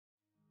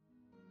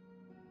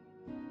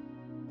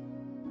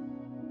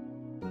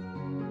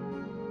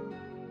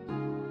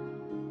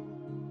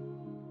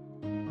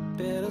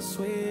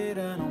bittersweet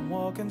and I'm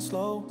walking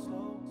slow.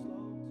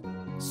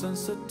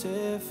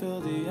 Sensitive,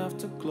 feel the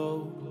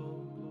afterglow.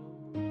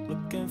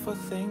 Looking for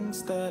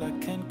things that I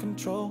can't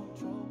control.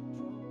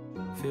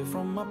 Fear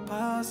from my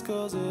past,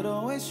 cause it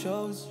always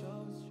shows.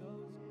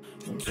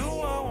 Do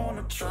I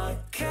wanna try?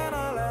 Can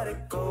I let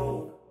it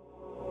go?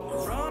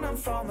 Running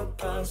from the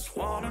past,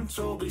 wanting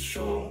to be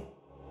sure.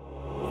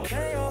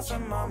 Chaos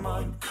in my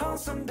mind,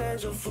 constant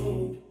deja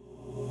vu.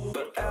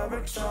 But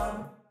every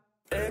time,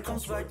 it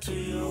comes back to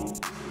you.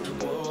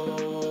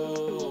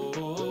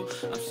 Whoa,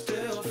 I'm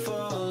still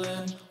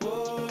falling.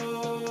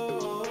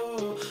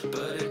 Whoa,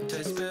 but it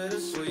tastes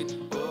bittersweet.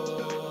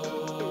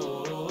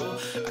 Whoa,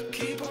 I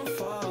keep on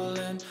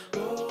falling.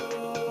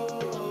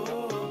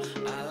 Whoa,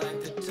 I like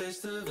the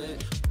taste of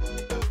it.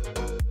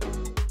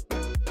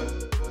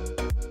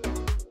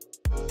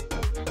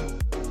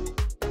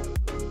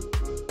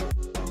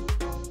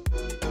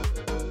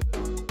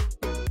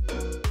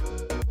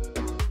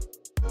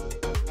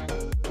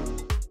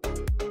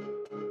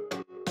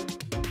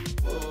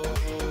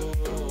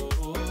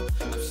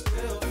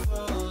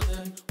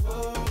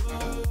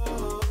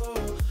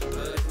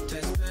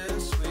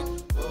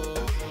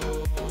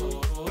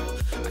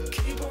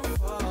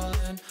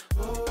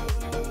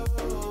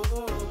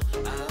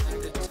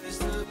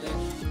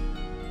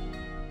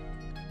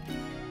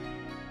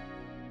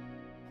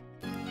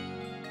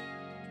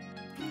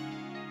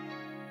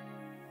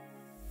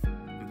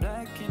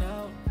 Blacking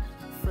out,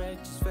 fret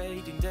just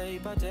fading day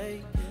by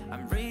day.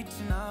 I'm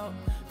reaching out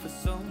for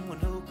someone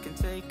who can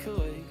take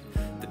away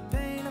the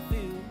pain I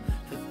feel,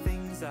 the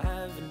things I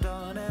haven't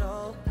done at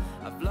all.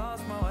 I've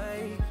lost my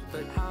way,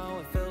 but how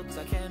I felt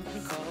I can't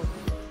recall.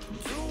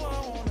 Do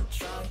I wanna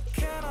try?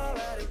 Can I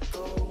let it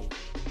go?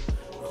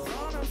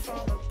 Running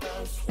from the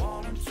past,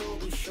 wanting to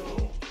be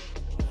sure.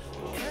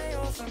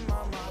 Chaos in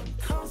my mind,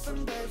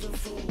 constant deja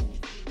vu.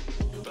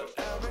 But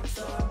every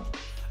time,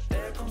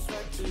 it comes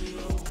back to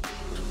you.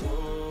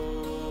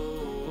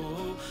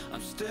 Whoa,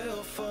 I'm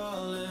still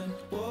falling.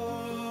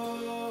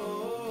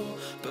 Whoa,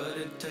 but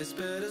it tastes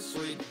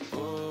bittersweet.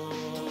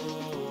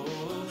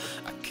 Whoa,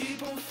 I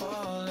keep on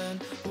falling.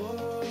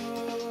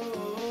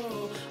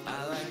 Whoa,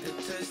 I like the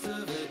taste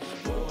of it.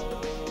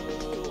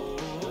 Whoa,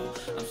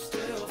 I'm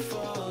still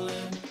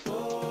falling.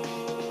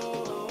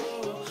 Whoa,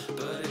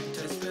 but it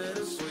tastes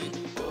bittersweet.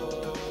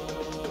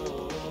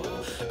 Whoa,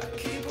 I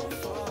keep on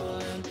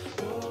falling.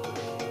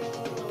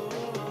 Whoa,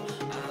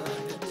 I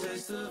like the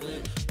taste of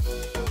it.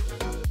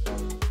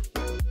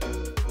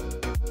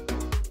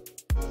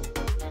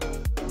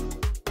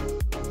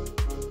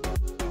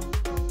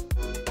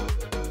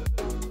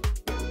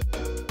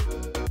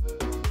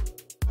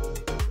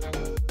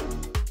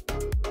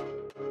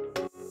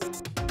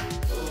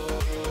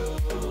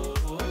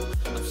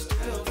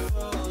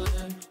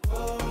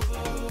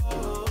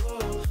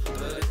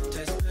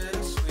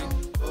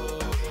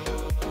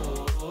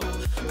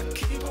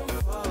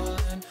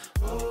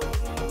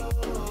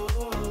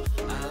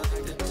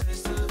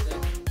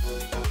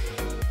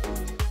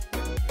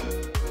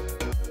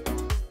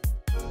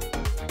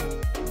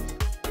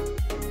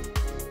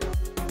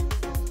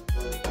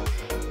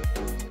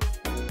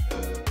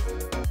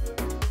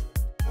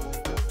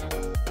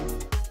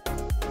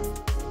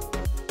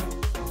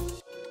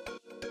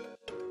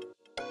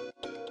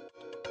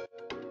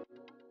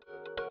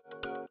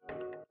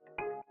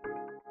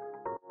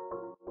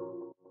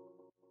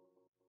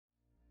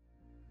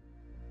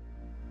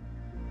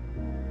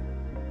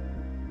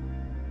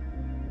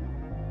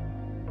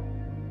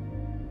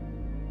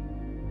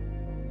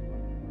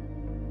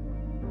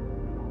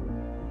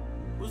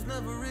 Was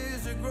never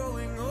easy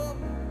growing up.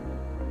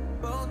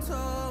 About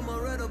time I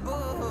read a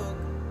book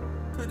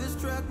to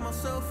distract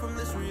myself from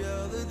this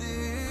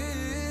reality.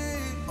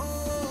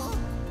 Oh,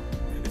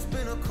 it's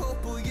been a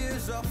couple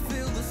years, I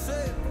feel the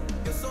same.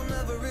 Guess I'll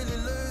never really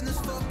learn this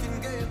fucking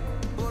game,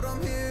 but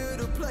I'm here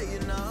to play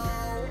it now.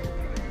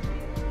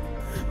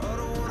 I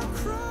don't wanna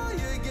cry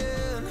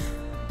again,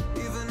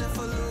 even if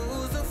I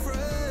lose a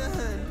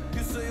friend.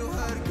 You say you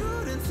had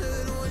good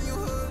intent when you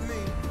hurt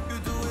me. You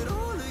do it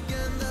all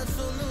again, that's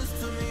so loose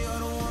to me. I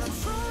don't wanna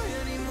try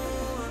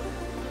anymore.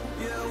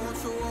 Yeah, I won't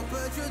show up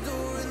at your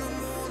door in the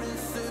morning.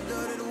 Said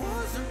that it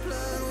wasn't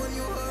planned when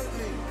you hurt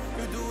me.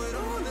 You do it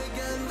all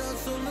again,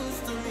 that's so loose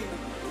to me.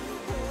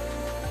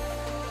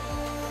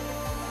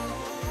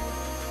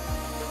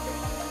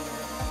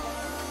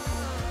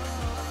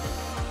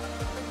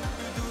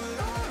 You do it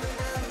all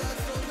again,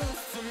 that's so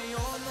loose to me.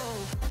 Oh no.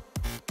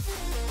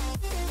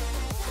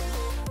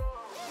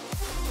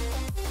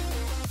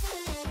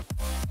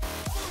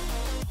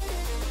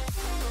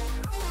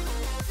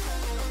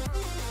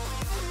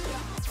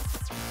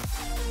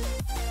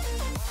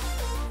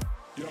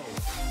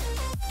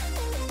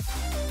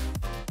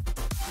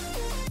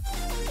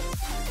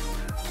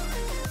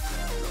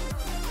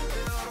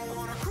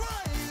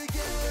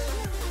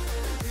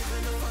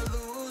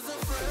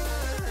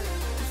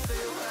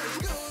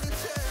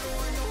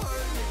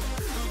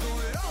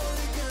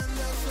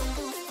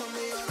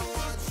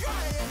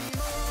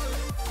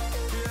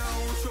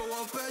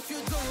 At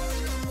your door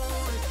in the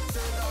morning,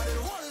 said that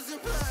it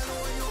wasn't planned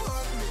when you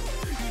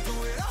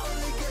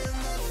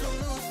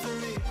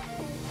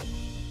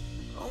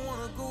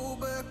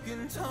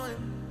in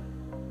time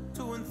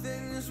to when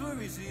things were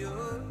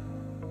easier,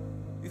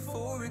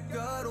 before it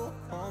got all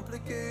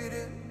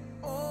complicated.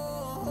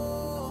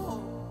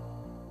 Oh,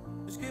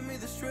 just give me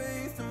the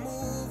strength to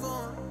move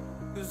on,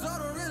 cause I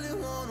don't really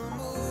wanna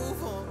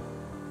move on.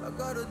 I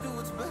gotta do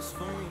what's best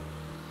for me.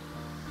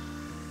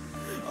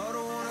 I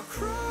don't wanna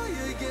cry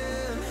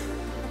again,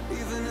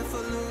 even if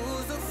I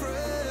lose a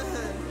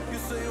friend. You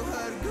say you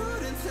had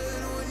good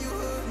intent